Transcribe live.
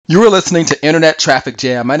You are listening to Internet Traffic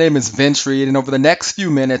Jam. My name is Vince Reed, and over the next few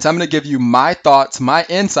minutes, I'm going to give you my thoughts, my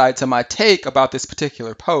insights, and my take about this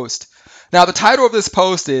particular post. Now, the title of this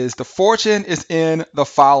post is The Fortune is in the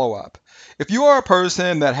Follow Up. If you are a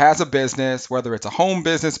person that has a business, whether it's a home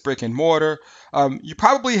business, brick and mortar, you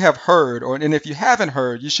probably have heard, and if you haven't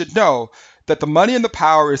heard, you should know that the money and the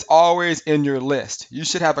power is always in your list. You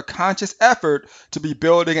should have a conscious effort to be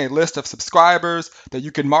building a list of subscribers that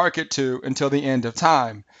you can market to until the end of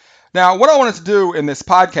time. Now, what I wanted to do in this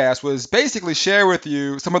podcast was basically share with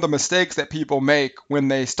you some of the mistakes that people make when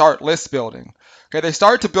they start list building. Okay, they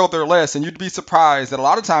start to build their list, and you'd be surprised that a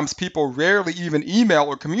lot of times people rarely even email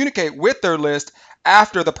or communicate with their list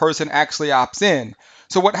after the person actually opts in.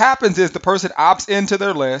 So, what happens is the person opts into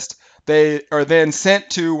their list. They are then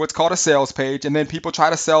sent to what's called a sales page, and then people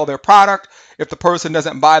try to sell their product. If the person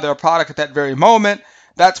doesn't buy their product at that very moment,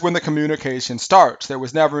 that's when the communication starts. There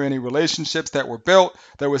was never any relationships that were built.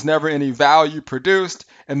 There was never any value produced.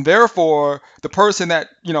 And therefore, the person that,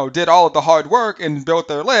 did all of the hard work and built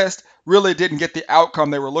their list really didn't get the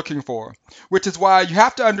outcome they were looking for. Which is why you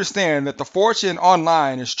have to understand that the fortune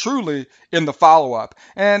online is truly in the follow-up.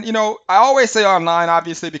 And, I always say online,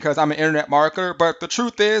 obviously, because I'm an internet marketer, but the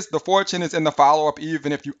truth is the fortune is in the follow-up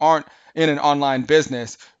even if you aren't in an online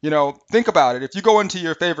business. Think about it. If you go into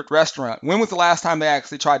your favorite restaurant, when was the last time they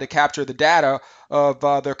actually tried to capture the data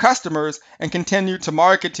of their customers and continue to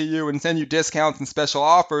market to you and send you discounts and special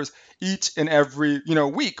offers each and every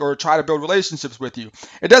week, or try to build relationships with you?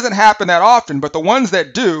 It doesn't happen that often, but the ones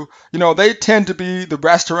that do, they tend to be the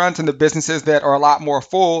restaurants and the businesses that are a lot more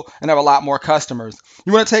full and have a lot more customers.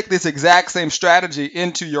 You want to take this exact same strategy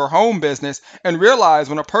into your home business and realize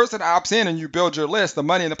when a person opts in and you build your list, the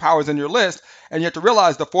money and the power is in your list, and you have to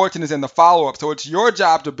realize the fortune is in the follow-up. So it's your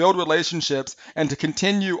job to build relationships and to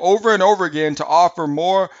continue over and over again to offer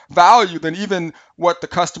more value than even what the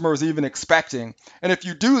customer is even expecting. And if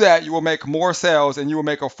you do that, you will make more sales and you will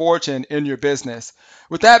make a fortune in your business.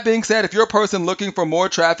 With that being said, if you're a person looking for more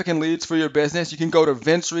traffic and leads for your business, you can go to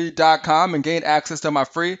vincereed.com and gain access to my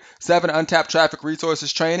free 7 untapped traffic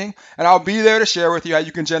resources training. And I'll be there to share with you how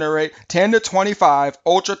you can generate 10 to 25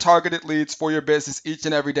 ultra targeted leads for your business each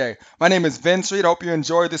and every day. My name is Vince Reed. I hope you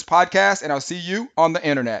enjoyed this podcast, and I'll see you on the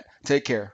internet. Take care.